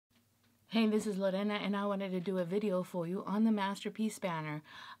Hey, this is Lorena, and I wanted to do a video for you on the MasterPiece banner.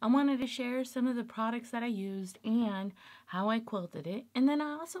 I wanted to share some of the products that I used and how I quilted it. And then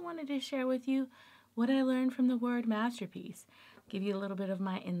I also wanted to share with you what I learned from the word masterpiece. Give you a little bit of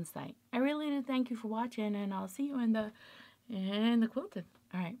my insight. I really do thank you for watching, and I'll see you in the quilted.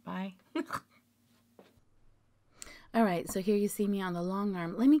 All right, bye. All right, so here you see me on the long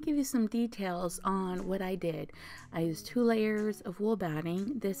arm. Let me give you some details on what I did. I used 2 layers of wool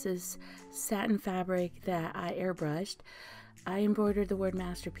batting. This is satin fabric that I airbrushed. I embroidered the word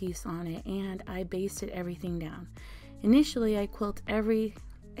masterpiece on it, and I basted everything down. Initially, I quilt every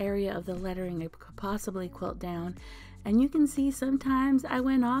area of the lettering I could possibly quilt down, and you can see sometimes I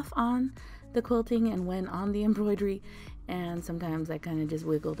went off on the quilting and went on the embroidery, and sometimes I kind of just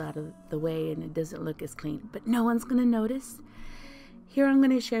wiggled out of the way and it doesn't look as clean, but no one's going to notice. Here I'm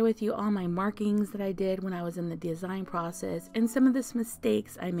going to share with you all my markings that I did when I was in the design process and some of the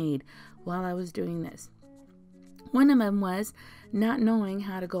mistakes I made while I was doing this. One of them was not knowing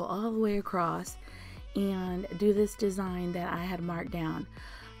how to go all the way across and do this design that I had marked down.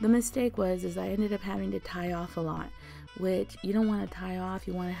 The mistake was I ended up having to tie off a lot, which you don't want to tie off.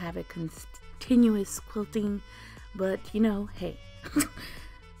 You want to have a continuous quilting, but you know, hey,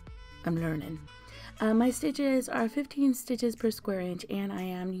 I'm learning. My stitches are 15 stitches per square inch, and I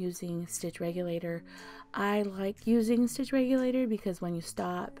am using stitch regulator. I like using stitch regulator because when you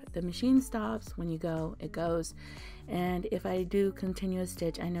stop, the machine stops. When you go, it goes. And if I do continuous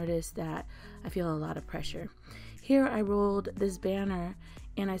stitch, I notice that I feel a lot of pressure. Here I rolled this banner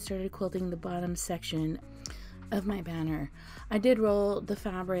and I started quilting the bottom section of my banner. I did roll the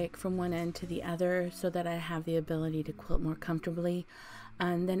fabric from one end to the other so that I have the ability to quilt more comfortably.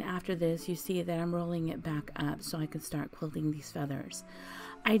 And then after this, you see that I'm rolling it back up so I can start quilting these feathers.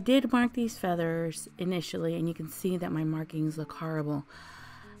 I did mark these feathers initially, and you can see that my markings look horrible.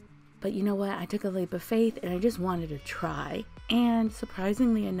 But you know what? I took a leap of faith and I just wanted to try. And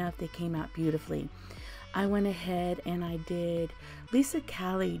surprisingly enough, they came out beautifully. I went ahead and I did, Lisa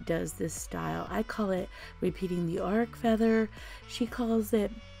Callie does this style. I call it repeating the arc feather. She calls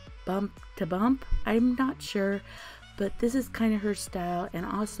it bump to bump. I'm not sure, but this is kind of her style. And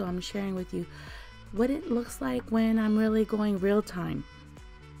also I'm sharing with you what it looks like when I'm really going real time.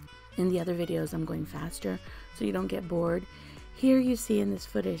 In the other videos, I'm going faster so you don't get bored. Here you see in this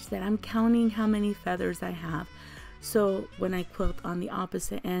footage that I'm counting how many feathers I have. So when I quilt on the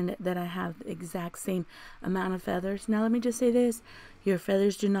opposite end, that I have the exact same amount of feathers. Now let me just say this, your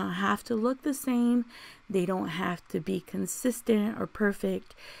feathers do not have to look the same. They don't have to be consistent or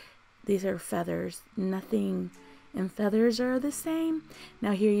perfect. These are feathers. Nothing in feathers are the same.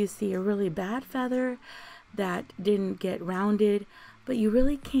 Now here you see a really bad feather that didn't get rounded, but you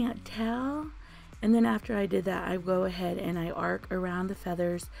really can't tell. And then after I did that, I go ahead and I arc around the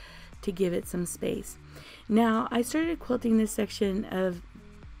feathers to give it some space. Now I started quilting this section of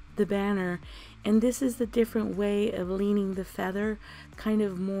the banner, and this is the different way of leaning the feather, kind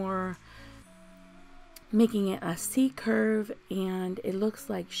of more making it a C curve, and it looks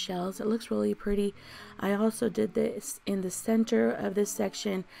like shells. It looks really pretty. I also did this in the center of this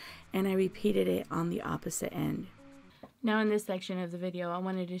section, and I repeated it on the opposite end. Now in this section of the video, I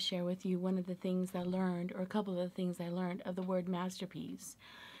wanted to share with you one of the things I learned, or a couple of the things I learned of the word masterpiece.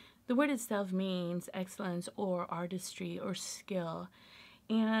 The word itself means excellence or artistry or skill.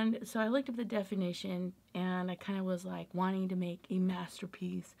 And so I looked up the definition, and I kind of was like wanting to make a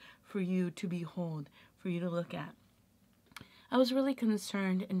masterpiece for you to behold, for you to look at. I was really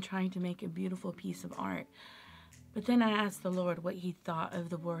concerned in trying to make a beautiful piece of art. But then I asked the Lord what he thought of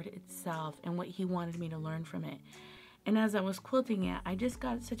the word itself and what he wanted me to learn from it. And as I was quilting it, I just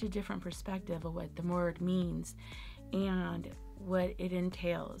got such a different perspective of what the word means and what it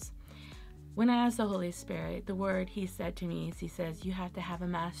entails. When I asked the Holy Spirit, the word he said to me is, he says, you have to have a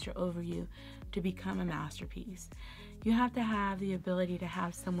master over you to become a masterpiece. You have to have the ability to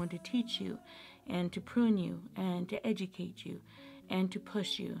have someone to teach you and to prune you and to educate you and to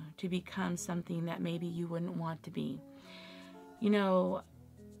push you to become something that maybe you wouldn't want to be. You know,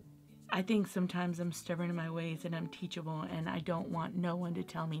 I think sometimes I'm stubborn in my ways and I'm teachable, and I don't want no one to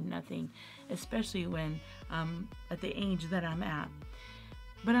tell me nothing, especially when I'm at the age that I'm at.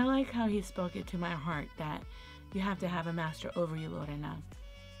 But I like how he spoke it to my heart that you have to have a master over you, Lorena.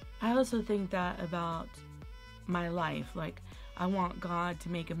 I also think that about my life. Like, I want God to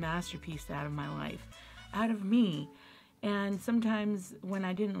make a masterpiece out of my life, out of me. And sometimes when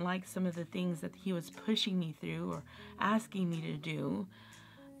I didn't like some of the things that he was pushing me through or asking me to do,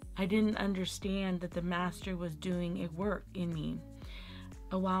 I didn't understand that the master was doing a work in me.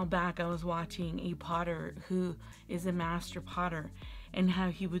 A while back, I was watching a potter who is a master potter, and how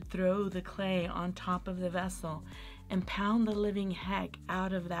he would throw the clay on top of the vessel and pound the living heck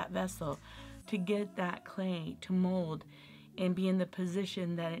out of that vessel to get that clay to mold and be in the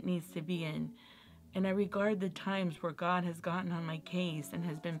position that it needs to be in. And I regard the times where God has gotten on my case and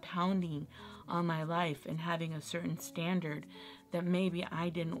has been pounding on my life and having a certain standard that maybe I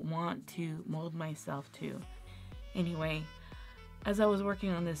didn't want to mold myself to. Anyway, as I was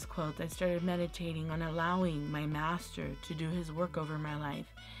working on this quilt, I started meditating on allowing my master to do his work over my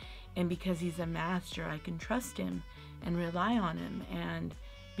life. And because he's a master, I can trust him and rely on him and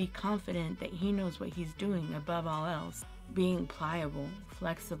be confident that he knows what he's doing above all else. Being pliable,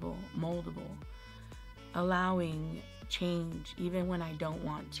 flexible, moldable, allowing change even when I don't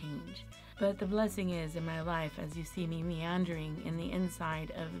want change. But the blessing is in my life, as you see me meandering in the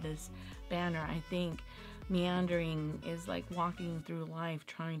inside of this banner, I think meandering is like walking through life,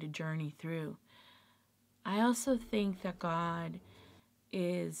 trying to journey through. I also think that God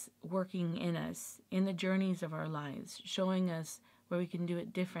is working in us, in the journeys of our lives, showing us where we can do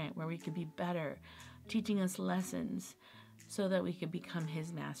it different, where we could be better, teaching us lessons so that we could become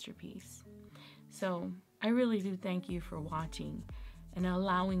his masterpiece. So I really do thank you for watching and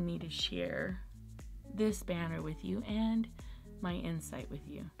allowing me to share this banner with you and my insight with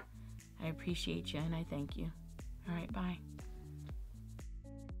you. I appreciate you and I thank you. All right, bye.